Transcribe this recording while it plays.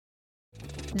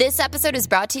This episode is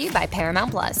brought to you by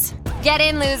Paramount Plus. Get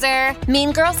in, loser!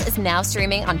 Mean Girls is now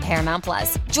streaming on Paramount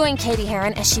Plus. Join Katie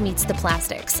Heron as she meets the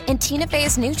plastics in Tina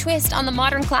Fey's new twist on the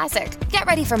modern classic. Get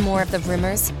ready for more of the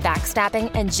rumors,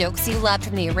 backstabbing, and jokes you loved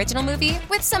from the original movie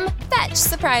with some fetch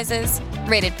surprises.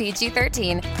 Rated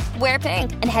PG-13. Wear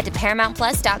pink and head to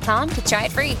ParamountPlus.com to try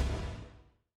it free.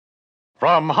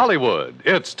 From Hollywood,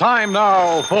 it's time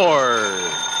now for...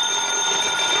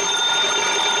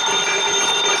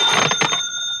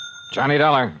 Johnny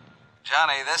Dollar.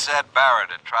 Johnny, this is Ed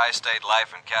Barrett at Tri-State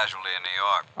Life and Casualty in New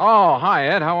York. Oh, hi,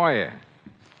 Ed. How are you?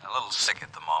 A little sick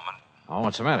at the moment. Oh,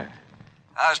 what's the matter?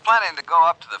 I was planning to go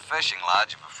up to the fishing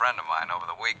lodge of a friend of mine over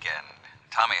the weekend,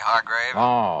 Tommy Hargrave.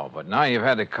 Oh, but now you've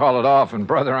had to call it off, and,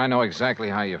 brother, I know exactly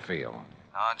how you feel.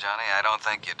 No, Johnny, I don't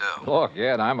think you do. Look,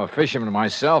 Ed, I'm a fisherman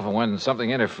myself, and when something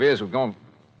interferes with going...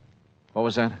 What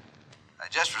was that? I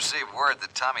just received word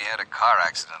that Tommy had a car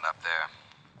accident up there.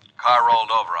 Car rolled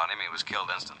over on him. He was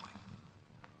killed instantly.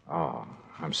 Oh,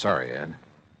 I'm sorry, Ed.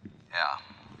 Yeah.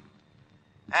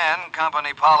 And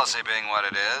company policy being what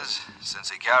it is,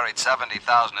 since he carried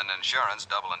 $70,000 in insurance,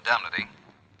 double indemnity,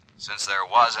 since there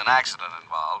was an accident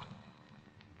involved,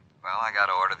 well, I got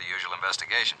to order the usual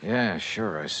investigation. Yeah,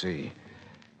 sure, I see.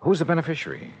 Who's the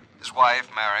beneficiary? His wife,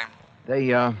 Mary. They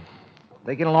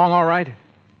get along all right?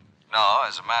 No,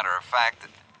 as a matter of fact,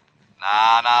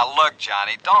 Now, look,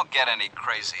 Johnny, don't get any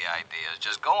crazy ideas.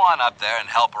 Just go on up there and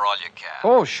help her all you can.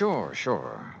 Oh, sure.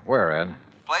 Where, Ed?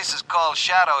 Place is called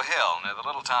Shadow Hill, near the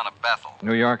little town of Bethel.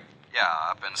 New York? Yeah,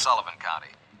 up in Sullivan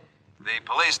County. The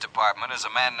police department is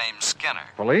a man named Skinner.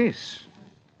 Police?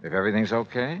 If everything's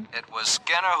okay? It was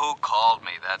Skinner who called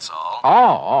me, that's all.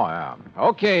 Oh, yeah.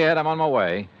 Okay, Ed, I'm on my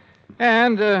way.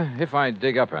 And if I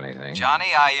dig up anything...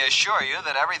 Johnny, I assure you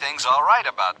that everything's all right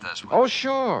about this one. Oh,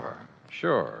 sure.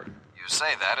 You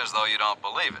say that as though you don't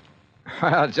believe it.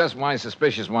 Well, just my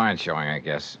suspicious mind showing, I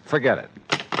guess. Forget it.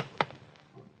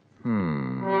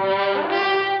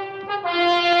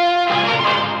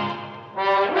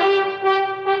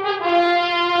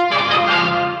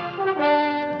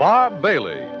 Bob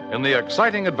Bailey in the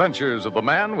exciting adventures of the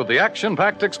man with the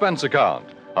action-packed expense account.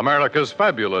 America's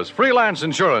fabulous freelance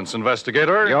insurance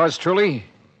investigator. Yours truly,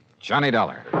 Johnny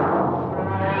Dollar.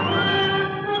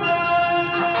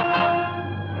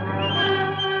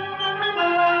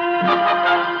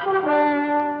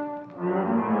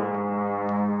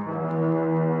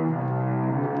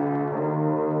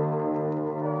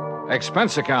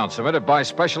 Expense account submitted by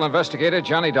Special Investigator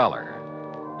Johnny Dollar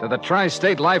to the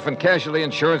Tri-State Life and Casualty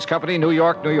Insurance Company, New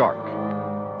York, New York.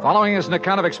 Following is an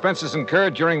account of expenses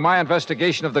incurred during my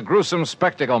investigation of the gruesome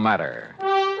spectacle matter.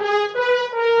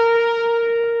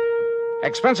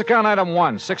 Expense account item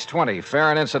 1, $620, fare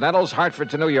and incidentals,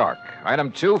 Hartford to New York.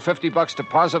 Item 2, $50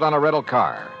 deposit on a rental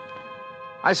car.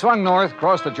 I swung north,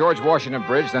 crossed the George Washington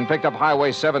Bridge, then picked up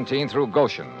Highway 17 through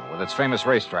Goshen with its famous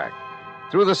racetrack,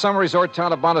 through the summer resort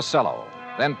town of Monticello,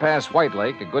 then past White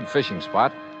Lake, a good fishing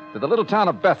spot, to the little town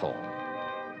of Bethel.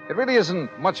 It really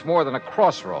isn't much more than a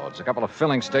crossroads, a couple of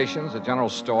filling stations, a general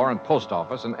store and post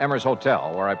office, and Emmer's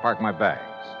Hotel, where I park my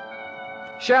bags.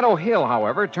 Shadow Hill,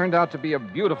 however, turned out to be a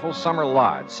beautiful summer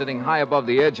lodge sitting high above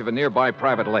the edge of a nearby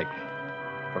private lake.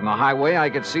 From the highway, I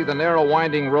could see the narrow,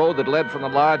 winding road that led from the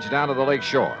lodge down to the lake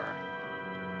shore.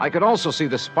 I could also see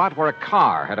the spot where a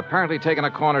car had apparently taken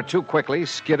a corner too quickly,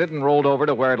 skidded, and rolled over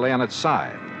to where it lay on its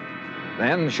side.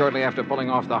 Then, shortly after pulling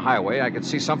off the highway, I could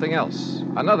see something else.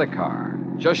 Another car,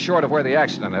 just short of where the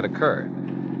accident had occurred.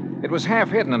 It was half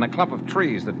hidden in a clump of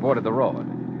trees that bordered the road.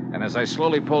 And as I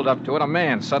slowly pulled up to it, a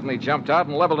man suddenly jumped out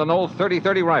and leveled an old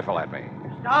 .30-30 rifle at me.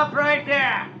 Stop right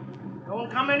there.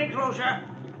 Don't come any closer.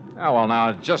 Oh, well,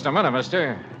 now, just a minute,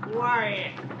 mister. Who are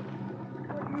you?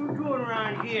 What are you doing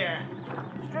around here?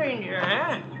 Stranger,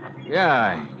 huh?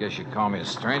 Yeah, I guess you'd call me a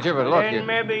stranger, but look, Then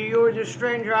maybe you're the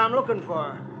stranger I'm looking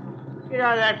for. Get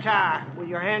out of that car with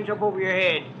your hands up over your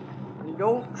head. And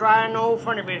don't try no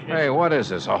funny business. Hey, what is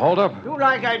this, a holdup? Do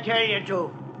like I tell you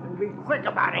to. And be quick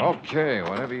about it. Okay,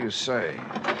 whatever you say.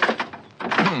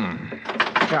 Come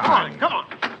on.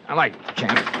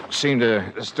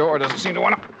 This door doesn't seem to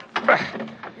want to...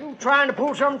 You trying to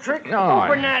pull some trick? No,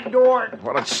 Open that door.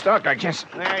 Well, it's stuck, I guess.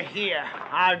 Well, here,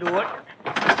 I'll do it.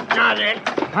 Now then.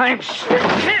 Thanks.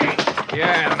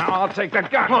 Yeah, now I'll take that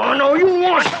gun. Oh, no, you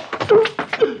won't.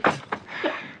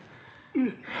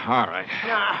 All right.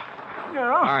 Now.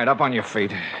 All right, up on your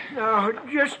feet. Now,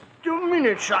 just a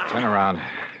minute, son. Turn around.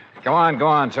 Go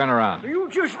on, turn around. You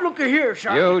just look here,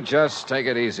 son. You just take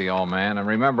it easy, old man, and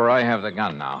remember I have the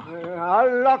gun now.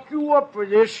 I'll lock you up for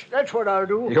this. That's what I'll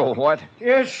do. You what?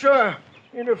 Yes, sir.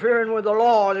 Interfering with the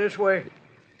law this way.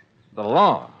 The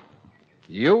law?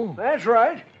 You? That's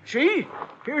right. See?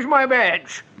 Here's my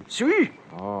badge. See?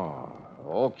 Oh,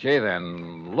 okay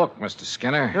then. Look, Mr.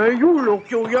 Skinner. Now, you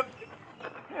look, you...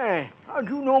 Hey, how'd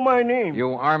you know my name?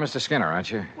 You are Mr. Skinner,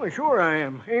 aren't you? Well, sure I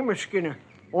am. Amos Skinner.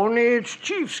 Only it's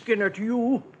Chief Skinner to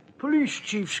you. Police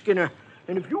Chief Skinner.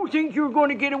 And if you think you're going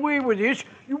to get away with this,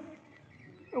 you...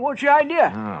 What's your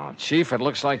idea? Oh, Chief, it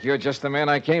looks like you're just the man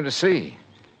I came to see.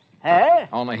 Huh?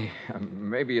 Only,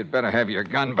 maybe you'd better have your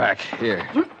gun back. Here.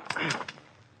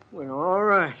 Well, all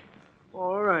right.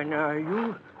 All right, now,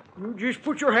 you just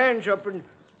put your hands up and...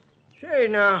 Say,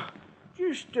 now,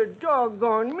 just a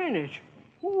doggone minute.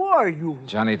 Who are you?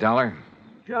 Johnny Dollar?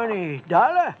 Johnny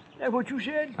Dollar? That what you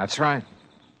said? That's right.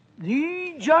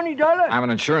 The Johnny Dollar? I'm an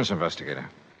insurance investigator.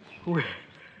 Well,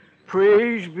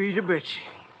 praise be to Betsy.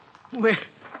 Well,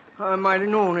 I might have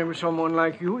known it was someone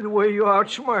like you, the way you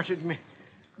outsmarted me.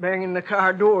 Banging the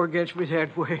car door against me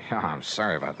that way. Oh, I'm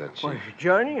sorry about that, Chief. Well,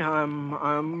 Johnny,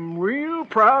 I'm real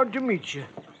proud to meet you.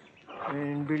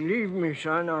 And believe me,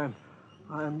 son,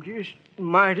 I'm just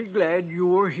mighty glad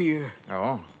you're here.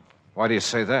 Oh? Why do you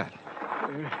say that?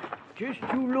 Just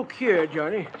you look here,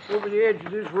 Johnny, over the edge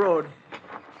of this road.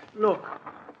 Look.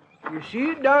 You see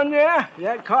it down there?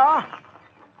 That car?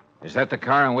 Is that the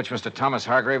car in which Mr. Thomas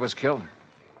Hargrave was killed?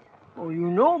 Oh, you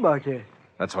know about that?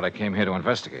 That's what I came here to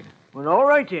investigate. Well, all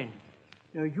right then.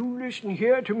 Now, you listen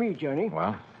here to me, Johnny.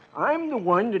 Well? I'm the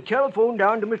one that telephoned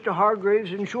down to Mr.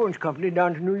 Hargrave's insurance company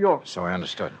down to New York. So I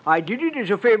understood. I did it as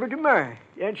a favor to Mary.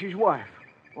 That's his wife.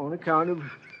 On account of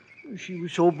she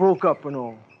was so broke up and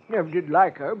all. Never did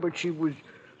like her, but she was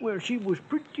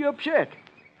pretty upset.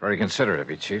 Very considerate of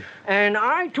you, Chief. And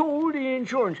I told the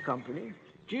insurance company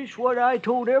just what I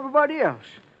told everybody else.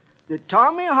 That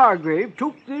Tommy Hargrave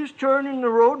took this turn in the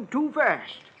road too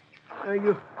fast. Now,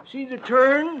 you see the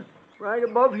turn right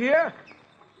above here?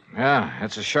 Yeah,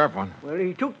 that's a sharp one. Well,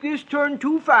 he took this turn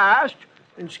too fast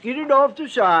and skidded off the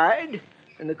side,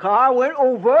 and the car went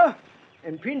over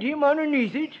and pinned him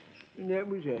underneath it, and that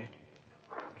was that.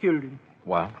 Killed him.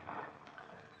 Well?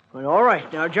 Well, all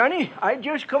right. Now, Johnny, I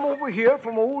just come over here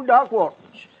from old Doc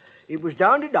Walton's. It was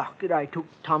down to Doc that I took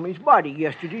Tommy's body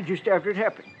yesterday just after it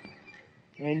happened.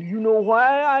 And you know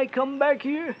why I come back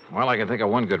here? Well, I can think of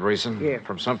one good reason. Yeah.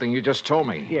 From something you just told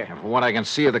me. Yeah. And from what I can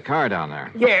see of the car down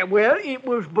there. Yeah, well, it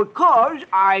was because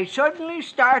I suddenly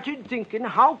started thinking,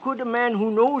 how could a man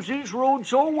who knows this road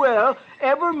so well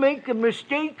ever make a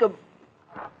mistake of...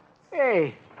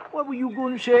 Hey, what were you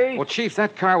going to say? Well, Chief,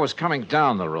 that car was coming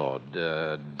down the road,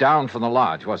 down from the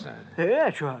lodge, wasn't it? Yeah,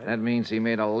 that's right. That means he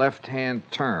made a left-hand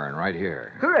turn right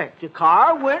here. Correct. The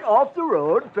car went off the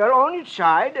road, fell on its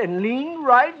side, and leaned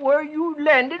right where you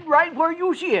landed, right where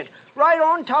you see it, right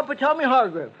on top of Tommy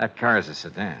Hargrave. That car is a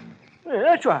sedan. Yeah,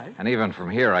 that's right. And even from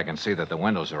here, I can see that the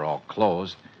windows are all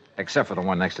closed, except for the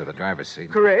one next to the driver's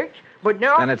seat. Correct. But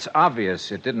now... Then it's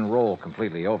obvious it didn't roll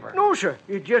completely over. No, sir.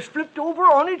 It just flipped over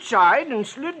on its side and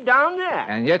slid down there.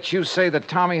 And yet you say that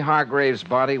Tommy Hargrave's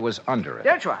body was under it.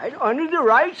 That's right. Under the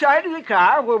right side of the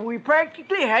car where we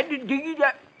practically had to dig it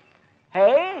up.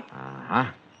 Hey? Uh-huh.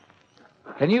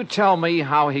 Can you tell me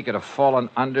how he could have fallen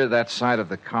under that side of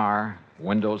the car,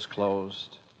 windows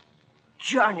closed?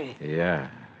 Johnny. Yeah.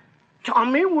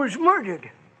 Tommy was murdered.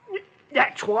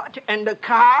 That's what. And the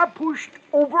car pushed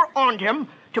over on him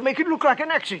to make it look like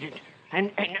an accident.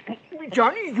 And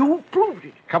Johnny, you proved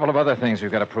it. A couple of other things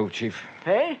we've got to prove, Chief.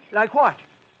 Hey? Like what?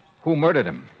 Who murdered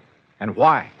him? And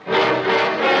why?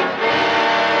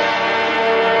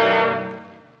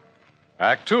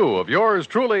 Act two of yours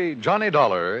truly, Johnny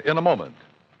Dollar, in a moment.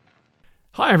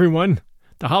 Hi, everyone.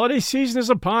 The holiday season is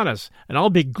upon us, and I'll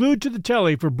be glued to the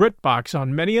telly for BritBox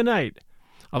on many a night.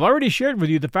 I've already shared with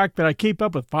you the fact that I keep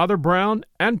up with Father Brown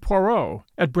and Poirot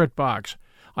at BritBox.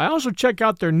 I also check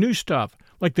out their new stuff,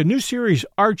 like the new series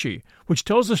Archie, which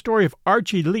tells the story of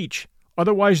Archie Leach,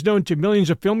 otherwise known to millions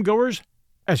of filmgoers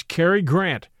as Cary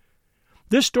Grant.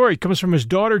 This story comes from his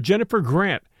daughter Jennifer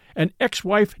Grant and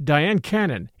ex-wife Diane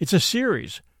Cannon. It's a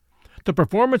series. The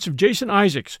performance of Jason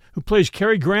Isaacs, who plays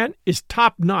Cary Grant, is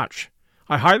top-notch.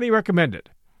 I highly recommend it.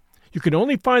 You can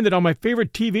only find it on my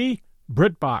favorite TV,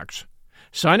 BritBox.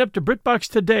 Sign up to BritBox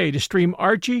today to stream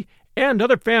Archie and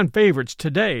other fan favorites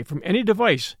today from any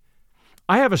device.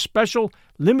 I have a special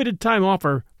limited-time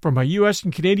offer for my U.S.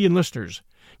 and Canadian listeners.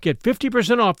 Get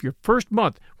 50% off your first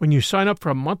month when you sign up for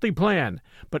a monthly plan,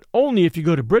 but only if you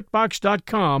go to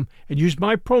BritBox.com and use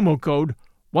my promo code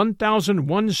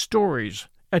 1001stories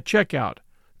at checkout.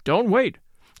 Don't wait.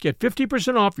 Get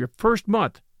 50% off your first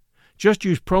month. Just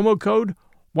use promo code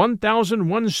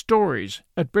 1001stories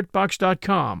at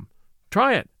BritBox.com.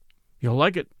 Try it. You'll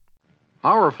like it.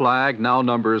 Our flag now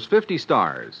numbers 50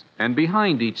 stars, and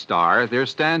behind each star there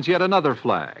stands yet another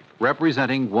flag,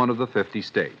 representing one of the 50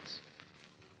 states.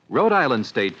 Rhode Island's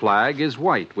state flag is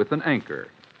white with an anchor,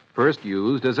 first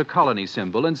used as a colony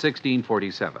symbol in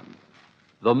 1647.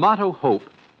 The motto Hope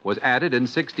was added in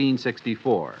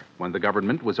 1664, when the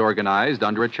government was organized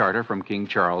under a charter from King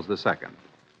Charles II.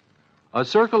 A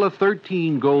circle of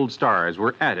 13 gold stars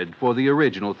were added for the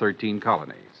original 13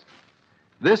 colonies.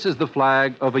 This is the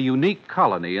flag of a unique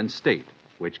colony and state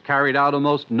which carried out a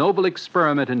most noble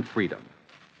experiment in freedom.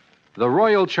 The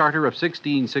Royal Charter of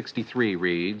 1663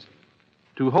 reads,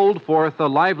 "To hold forth a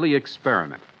lively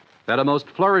experiment, that a most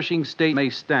flourishing state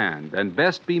may stand and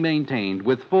best be maintained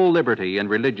with full liberty and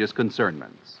religious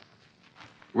concernments."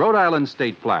 Rhode Island's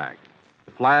state flag,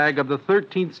 the flag of the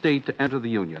 13th state to enter the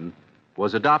Union,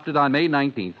 was adopted on May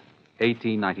 19th,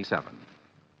 1897.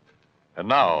 And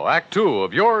now, Act Two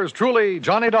of yours truly,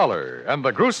 Johnny Dollar, and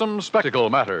the gruesome spectacle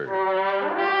matter.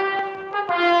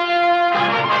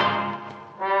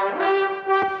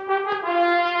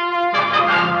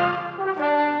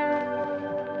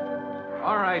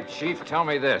 All right, Chief, tell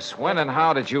me this. When and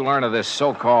how did you learn of this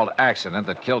so-called accident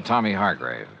that killed Tommy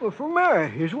Hargrave? Well, from Mary,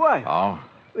 his wife. Oh?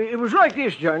 It was like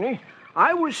this, Johnny.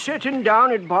 I was sitting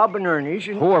down at Bob and Ernie's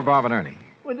and... Who are Bob and Ernie?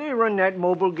 Well, they run that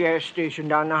mobile gas station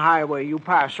down the highway you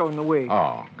pass on the way.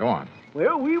 Oh, go on.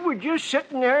 Well, we were just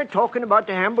sitting there talking about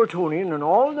the Hamiltonian and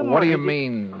all the money... What do you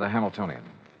mean, the Hamiltonian?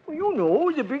 Well, you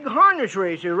know, the big harness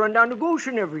race they run down to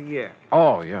Goshen every year.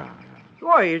 Oh, yeah.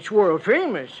 Why, it's world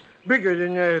famous. Bigger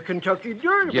than the Kentucky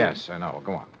Derby. Yes, I know.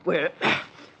 Go on. Well,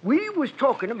 we was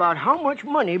talking about how much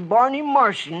money Barney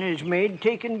Marson has made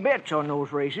taking bets on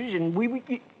those races, and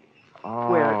we...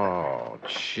 Oh,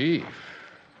 Chief.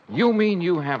 You mean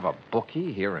you have a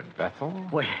bookie here in Bethel?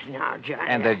 Well, now, Johnny...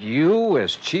 And that you,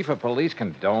 as chief of police,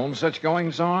 condone such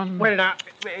goings-on? Well, now,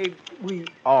 we...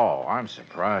 Oh, I'm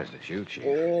surprised at you, Chief.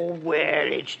 Oh,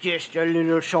 well, it's just a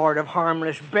little sort of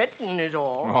harmless betting is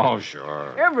all. Oh,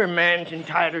 sure. Every man's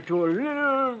entitled to a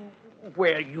little...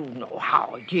 Well, you know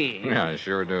how it is. Yeah, I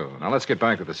sure do. Now, let's get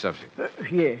back to the subject.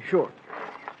 Yeah, sure.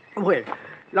 Well,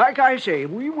 like I say,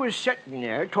 we was sitting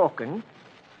there talking...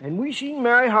 And we seen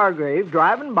Mary Hargrave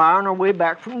driving by on her way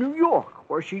back from New York,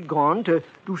 where she'd gone to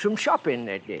do some shopping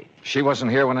that day. She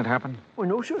wasn't here when it happened? Well,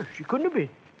 no, sir. She couldn't have been.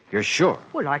 You're sure?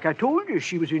 Well, like I told you,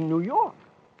 she was in New York.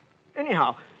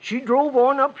 Anyhow, she drove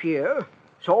on up here,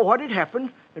 saw what had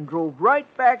happened, and drove right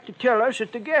back to tell us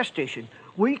at the gas station.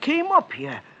 We came up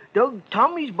here, dug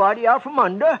Tommy's body out from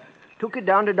under, took it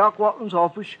down to Doc Walton's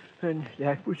office, and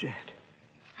that was it.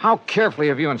 How carefully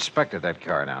have you inspected that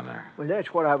car down there? Well,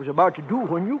 that's what I was about to do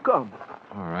when you come.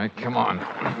 All right, come on.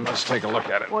 Let's take a look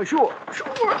at it. Well, sure.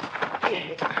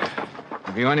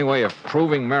 Have you any way of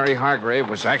proving Mary Hargrave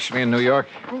was actually in New York?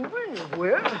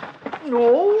 Well,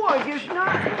 no, I guess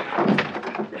not.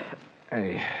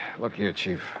 Hey, look here,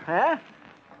 Chief. Huh?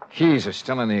 Keys are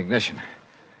still in the ignition,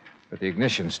 but the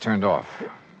ignition's turned off.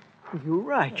 You're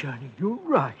right, Johnny. You're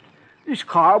right. This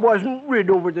car wasn't rid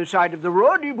over the side of the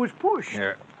road. It was pushed.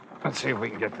 Here, let's see if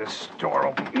we can get this door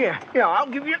open. Yeah, I'll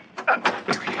give you...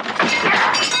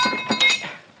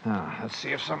 Now, let's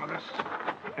see if some of this...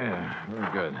 Yeah,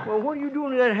 very good. Well, what are you doing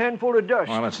with that handful of dust?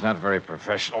 Well, it's not very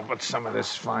professional, but some of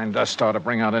this fine dust ought to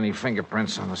bring out any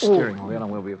fingerprints on the steering wheel,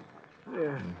 and we'll be...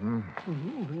 Yeah.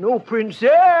 No prints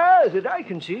there that I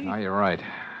can see. No, you're right.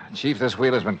 Chief, this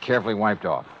wheel has been carefully wiped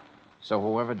off. So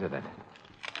whoever did it...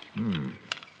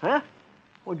 Huh?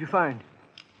 What'd you find?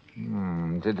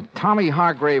 Did Tommy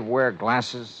Hargrave wear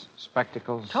glasses,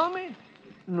 spectacles? Tommy?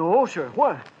 No, sir.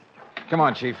 What? Come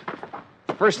on, Chief.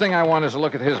 First thing I want is a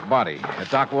look at his body. At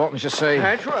Doc Walton's, you say?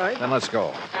 That's right. Then let's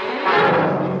go.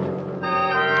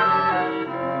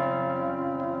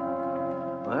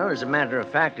 Well, as a matter of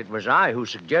fact, it was I who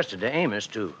suggested to Amos,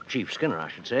 to Chief Skinner, I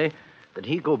should say, that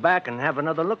he go back and have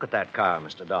another look at that car,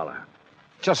 Mr. Dollar.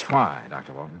 Just why,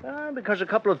 Dr. Walton? Because a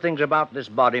couple of things about this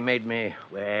body made me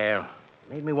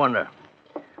wonder.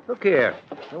 Look here,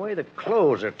 the way the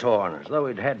clothes are torn, as though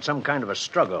he'd had some kind of a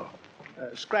struggle.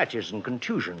 Scratches and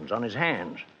contusions on his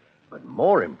hands. But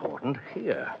more important,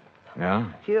 here.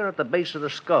 Yeah? Here at the base of the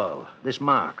skull, this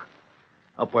mark.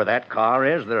 Up where that car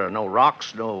is, there are no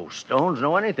rocks, no stones,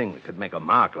 no anything that could make a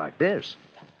mark like this.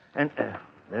 And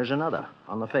there's another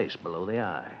on the face below the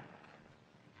eye.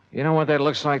 You know what that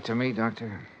looks like to me,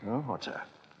 Doctor? Oh, what's that?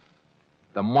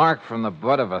 The mark from the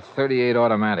butt of a .38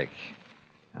 automatic.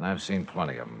 And I've seen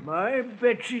plenty of them. My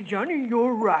Betsy, Johnny,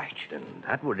 you're right. Then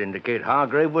that would indicate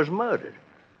Hargrave was murdered.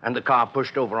 And the car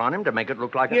pushed over on him to make it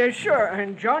look like Yes, sir.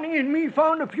 And Johnny and me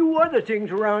found a few other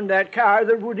things around that car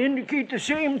that would indicate the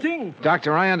same thing.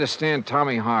 Doctor, I understand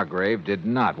Tommy Hargrave did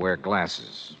not wear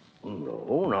glasses.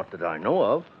 No, not that I know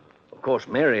of. Of course,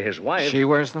 Mary, his wife... She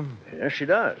wears them? Yes, she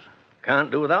does.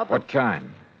 Can't do without them. What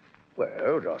kind?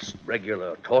 Well, just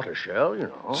regular tortoiseshell, you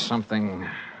know. Something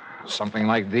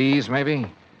like these, maybe?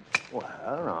 Well,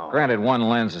 no. Granted, one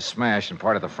lens is smashed and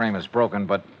part of the frame is broken,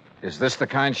 but is this the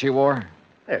kind she wore?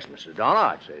 Yes, Mr. Dollar,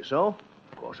 I'd say so.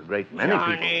 Of course, a great many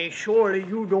Johnny, surely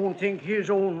you don't think his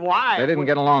own wife... They didn't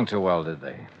get along too well, did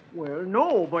they? Well,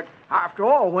 no, but after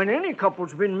all, when any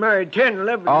couple's been married 10,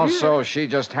 11 years... Also, she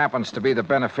just happens to be the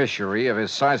beneficiary of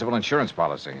his sizable insurance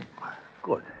policy.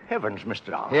 Good heavens, Mr.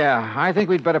 Dollar. Yeah, I think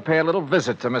we'd better pay a little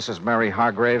visit to Mrs. Mary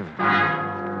Hargrave.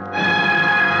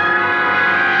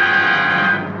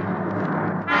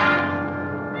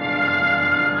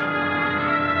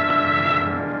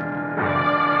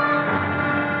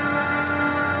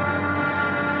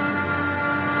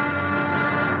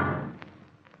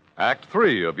 Act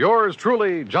 3 of yours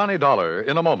truly, Johnny Dollar,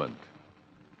 in a moment.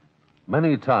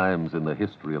 Many times in the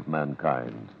history of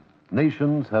mankind,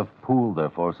 nations have pooled their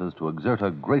forces to exert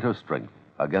a greater strength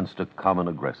against a common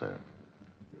aggressor.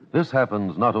 This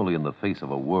happens not only in the face of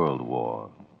a world war,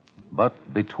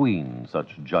 but between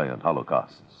such giant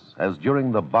holocausts, as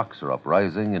during the Boxer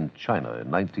Uprising in China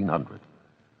in 1900.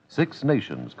 6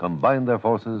 nations combined their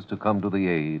forces to come to the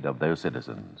aid of their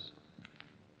citizens.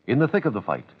 In the thick of the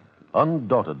fight,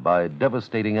 undaunted by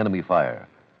devastating enemy fire,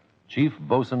 Chief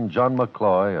Bosun John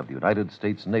McCloy of the United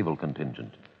States Naval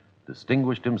Contingent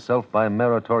distinguished himself by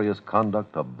meritorious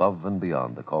conduct above and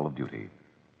beyond the call of duty.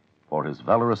 For his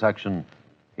valorous action,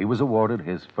 he was awarded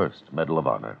his first Medal of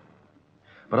Honor.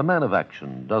 But a man of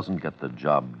action doesn't get the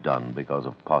job done because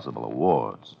of possible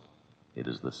awards. It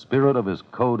is the spirit of his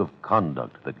code of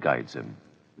conduct that guides him.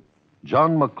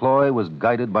 John McCloy was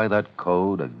guided by that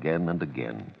code again and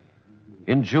again.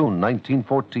 In June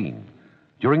 1914,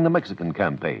 during the Mexican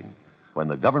campaign, when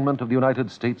the government of the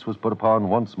United States was put upon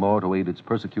once more to aid its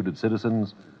persecuted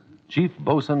citizens, Chief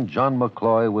Bosun John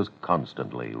McCloy was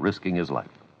constantly risking his life.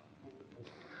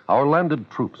 Our landed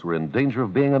troops were in danger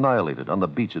of being annihilated on the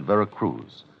beach at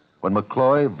Veracruz, when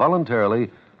McCloy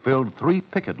voluntarily filled 3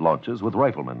 picket launches with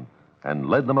riflemen and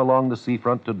led them along the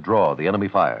seafront to draw the enemy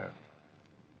fire.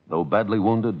 Though badly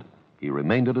wounded, he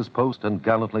remained at his post and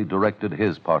gallantly directed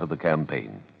his part of the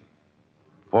campaign.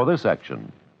 For this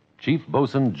action, Chief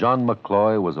Bosun John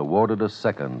McCloy was awarded a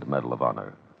second Medal of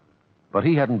Honor. But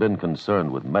he hadn't been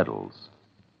concerned with medals.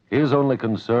 His only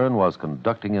concern was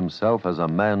conducting himself as a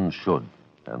man should,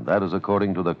 and that is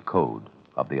according to the code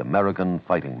of the American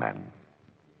fighting man.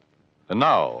 And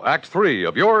now, Act 3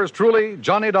 of yours truly,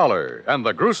 Johnny Dollar, and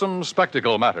the gruesome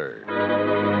spectacle matter.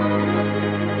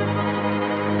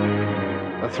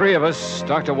 The 3 of us,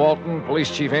 Dr. Walton,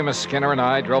 Police Chief Amos Skinner, and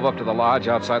I drove up to the lodge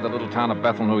outside the little town of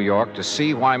Bethel, New York, to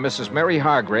see why Mrs. Mary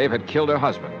Hargrave had killed her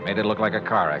husband, made it look like a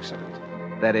car accident.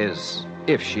 That is,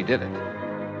 if she did it.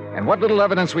 And what little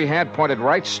evidence we had pointed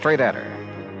right straight at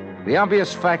her. The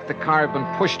obvious fact the car had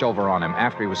been pushed over on him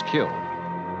after he was killed.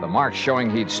 The marks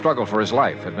showing he'd struggled for his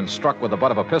life, had been struck with the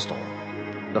butt of a pistol.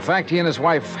 The fact he and his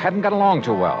wife hadn't got along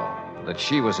too well, that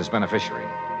she was his beneficiary.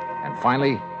 And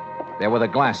finally, there were the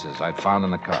glasses I'd found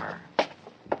in the car.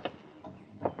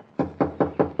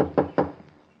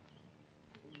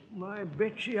 My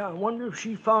Betsy, I wonder if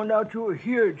she found out you were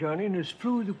here, Johnny, and has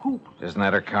flew the coop. Isn't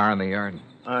that her car in the yard?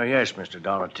 Yes, Mr.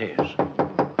 Dollar, it is.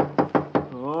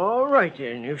 All right,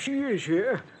 then. If she is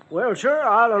here, well, sir,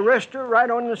 I'll arrest her right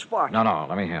on the spot. No,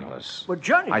 let me handle this. But,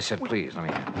 Johnny... I said please, let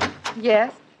me handle it.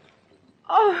 Yes?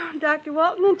 Oh, Dr.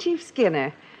 Walton and Chief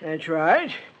Skinner. That's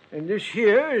right. And this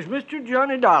here is Mr.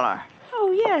 Johnny Dollar.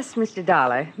 Oh, yes, Mr.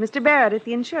 Dollar. Mr. Barrett at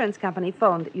the insurance company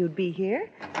phoned that you'd be here.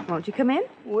 Won't you come in?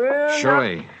 Well,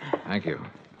 Surely. Thank you.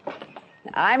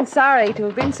 I'm sorry to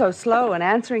have been so slow in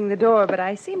answering the door, but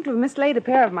I seem to have mislaid a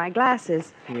pair of my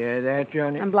glasses. Yeah, that,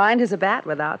 Johnny. I'm blind as a bat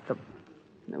without them.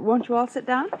 Won't you all sit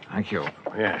down? Thank you.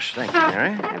 Yes, thank you,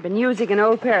 Mary. I've been using an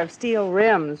old pair of steel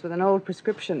rims with an old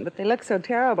prescription, but they look so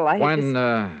terrible.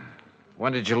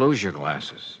 When did you lose your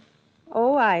glasses?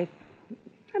 Oh, I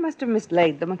must have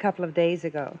mislaid them a couple of days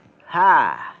ago.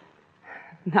 Ha!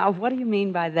 Now, what do you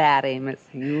mean by that, Amos?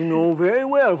 You know very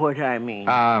well what I mean.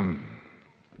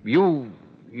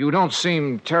 You don't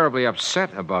seem terribly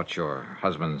upset about your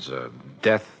husband's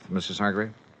death, Mrs.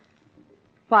 Hargrave?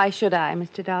 Why should I,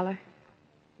 Mr. Dollar?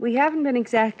 We haven't been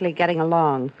exactly getting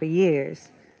along for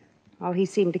years. All he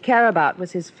seemed to care about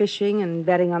was his fishing and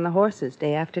betting on the horses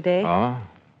day after day. Oh?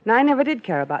 And I never did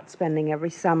care about spending every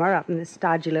summer up in this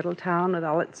stodgy little town with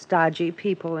all its stodgy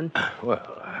people and...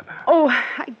 Well, Oh,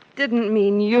 I didn't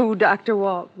mean you, Dr.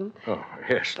 Walton. Oh,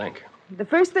 yes, thank you. The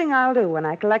first thing I'll do when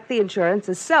I collect the insurance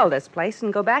is sell this place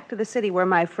and go back to the city where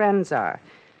my friends are.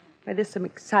 Where there's some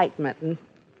excitement and...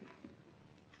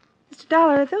 Mr.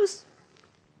 Dollar,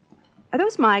 are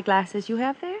those my glasses you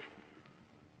have there?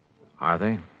 Are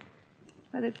they?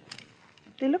 Well,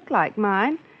 they look like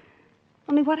mine.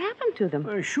 Only what happened to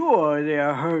them? Sure, they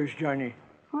are hers, Johnny.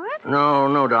 What?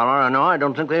 No, Dollar. No, I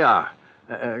don't think they are.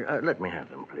 Let me have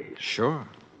them, please. Sure.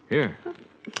 Here.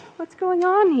 What's going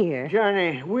on here?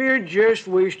 Johnny, we're just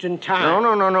wasting time.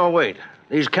 No, wait.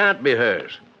 These can't be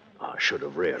hers. I should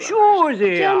have realized. Sure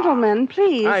they are. Gentlemen,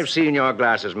 please. I've seen your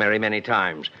glasses, Mary, many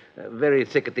times. Very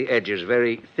thick at the edges,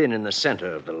 very thin in the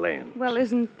center of the lens. Well,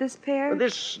 isn't this pair?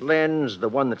 This lens, the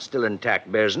one that's still intact,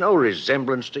 bears no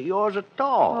resemblance to yours at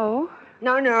all. Oh?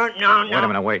 No. Wait a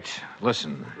minute, wait.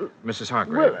 Listen, Mrs.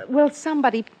 Hargrave. Will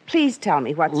somebody please tell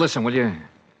me what's... Listen, will you?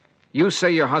 You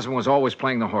say your husband was always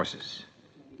playing the horses.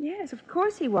 Yes, of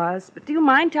course he was. But do you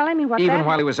mind telling me what Even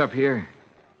while he was up here?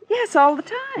 Yes, all the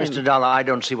time. Mr. Dollar, I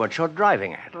don't see what you're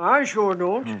driving at. I sure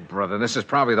don't. Oh, brother, this is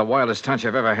probably the wildest hunch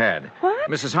I've ever had. What?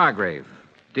 Mrs. Hargrave,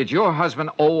 did your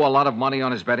husband owe a lot of money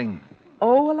on his betting?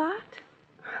 Oh, a lot?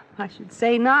 I should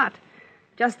say not.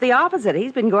 Just the opposite.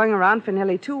 He's been going around for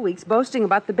nearly 2 weeks boasting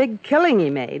about the big killing he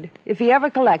made, if he ever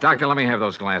collected. Doctor, let me have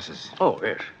those glasses. Oh,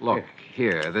 yes. Look,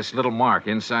 here, this little mark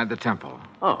inside the temple.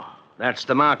 Oh, that's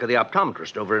the mark of the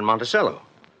optometrist over in Monticello.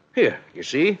 Here, you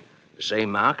see? The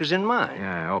same mark as in mine.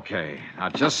 Yeah, okay. Now,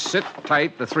 just sit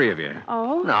tight, the three of you.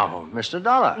 Oh? No, Mr.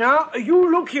 Dollar. Now,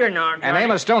 you look here now, Johnny. And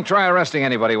Amos, don't try arresting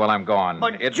anybody while I'm gone.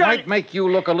 But, it Johnny... might make you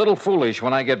look a little foolish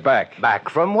when I get back. Back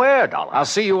from where, Dollar? I'll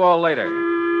see you all later.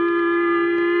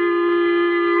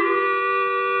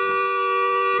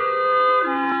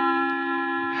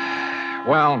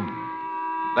 Well,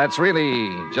 that's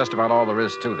really just about all there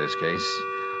is to this case.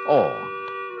 Oh,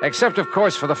 except, of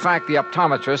course, for the fact the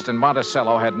optometrist in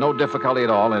Monticello had no difficulty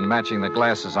at all in matching the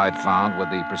glasses I'd found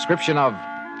with the prescription of...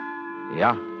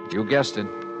 Yeah, you guessed it.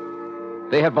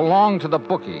 They had belonged to the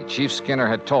bookie Chief Skinner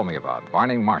had told me about,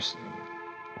 Barney Marston.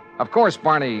 Of course,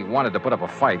 Barney wanted to put up a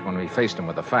fight when we faced him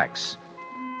with the facts.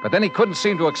 But then he couldn't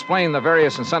seem to explain the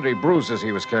various and sundry bruises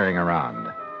he was carrying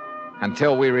around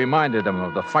until we reminded him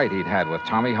of the fight he'd had with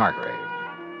Tommy Hargrave.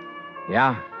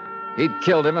 Yeah, he'd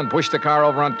killed him and pushed the car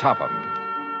over on top of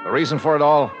him. The reason for it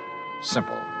all?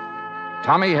 Simple.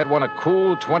 Tommy had won a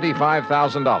cool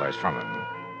 $25,000 from him.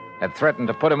 Had threatened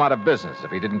to put him out of business if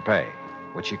he didn't pay,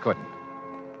 which he couldn't.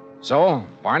 So,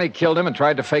 Barney killed him and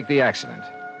tried to fake the accident.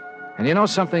 And you know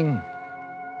something?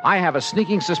 I have a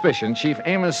sneaking suspicion Chief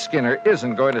Amos Skinner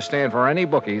isn't going to stand for any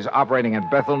bookies operating in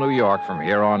Bethel, New York from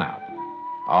here on out.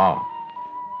 Oh,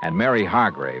 and Mary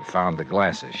Hargrave found the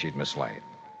glasses she'd mislaid.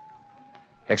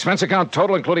 Expense account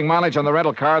total, including mileage on the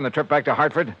rental car and the trip back to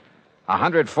Hartford,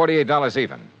 $148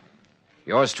 even.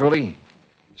 Yours truly,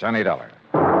 Johnny Dollar.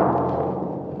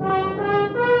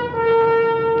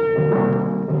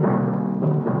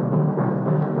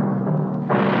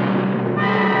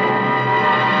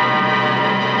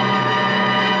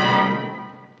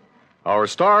 Our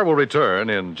star will return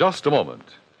in just a moment.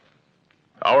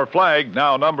 Our flag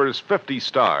now numbers 50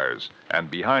 stars, and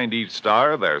behind each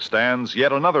star there stands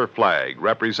yet another flag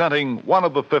representing one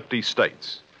of the 50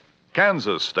 states.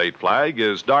 Kansas' state flag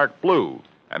is dark blue,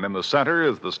 and in the center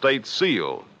is the state's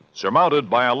seal,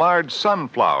 surmounted by a large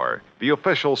sunflower, the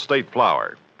official state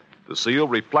flower. The seal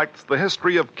reflects the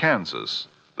history of Kansas,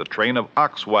 the train of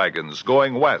ox wagons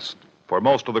going west, for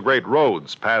most of the great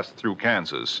roads passed through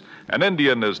Kansas. An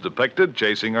Indian is depicted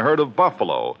chasing a herd of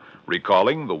buffalo,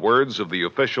 recalling the words of the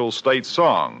official state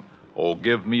song, "Oh,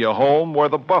 give me a home where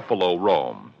the buffalo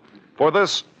roam." For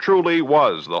this truly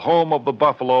was the home of the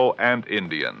buffalo and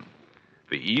Indian.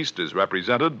 The East is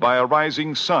represented by a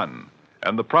rising sun,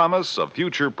 and the promise of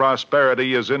future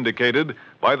prosperity is indicated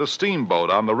by the steamboat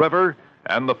on the river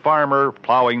and the farmer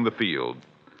plowing the field.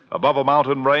 Above a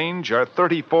mountain range are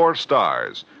 34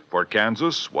 stars, for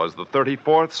Kansas was the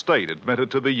 34th state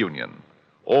admitted to the Union.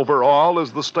 Over all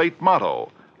is the state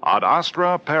motto, Ad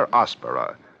astra per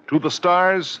aspera, to the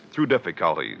stars through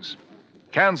difficulties.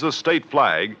 Kansas state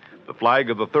flag, the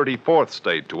flag of the 34th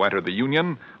state to enter the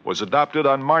Union, was adopted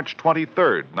on March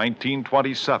 23,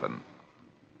 1927.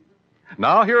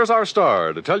 Now, here's our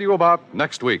star to tell you about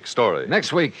next week's story.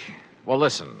 Next week? Well,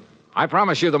 listen. I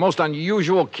promise you the most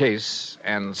unusual case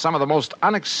and some of the most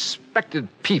unexpected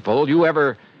people you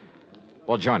ever...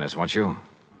 Well, join us, won't you?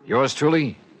 Yours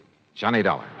truly, Johnny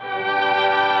Dollar.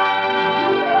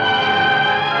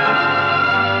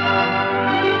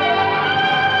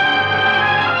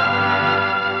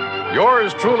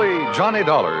 Yours truly, Johnny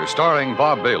Dollar, starring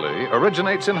Bob Bailey,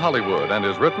 originates in Hollywood and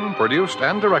is written, produced,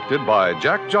 and directed by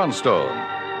Jack Johnstone.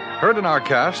 Heard in our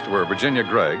cast were Virginia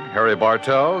Gregg, Harry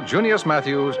Bartell, Junius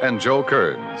Matthews, and Joe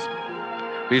Kearns.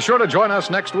 Be sure to join us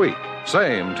next week,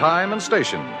 same time and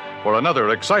station, for another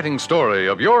exciting story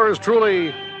of yours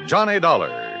truly, Johnny Dollar.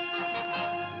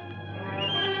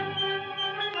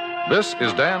 This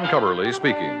is Dan Coverly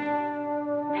speaking.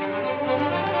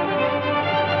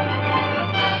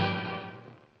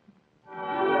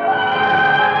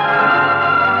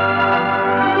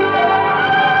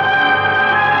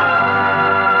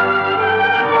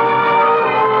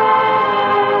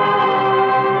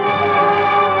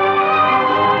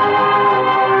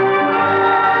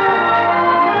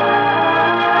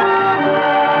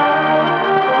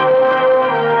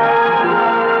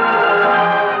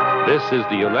 This is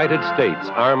the United States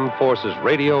Armed Forces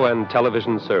Radio and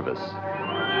Television Service.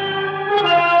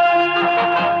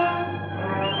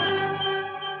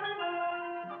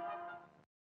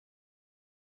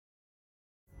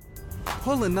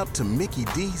 Pulling up to Mickey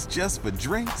D's just for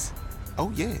drinks?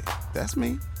 Oh, yeah, that's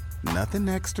me. Nothing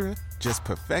extra, just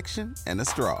perfection and a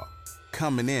straw.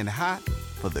 Coming in hot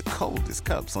for the coldest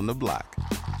cups on the block.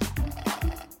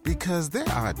 Because there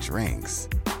are drinks.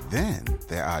 Then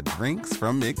there are drinks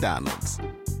from McDonald's.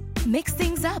 Mix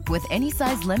things up with any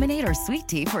size lemonade or sweet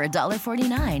tea for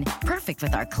 $1.49. Perfect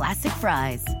with our classic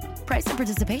fries. Price and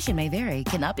participation may vary.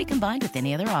 Cannot be combined with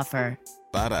any other offer.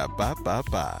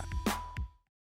 Ba-da-ba-ba-ba.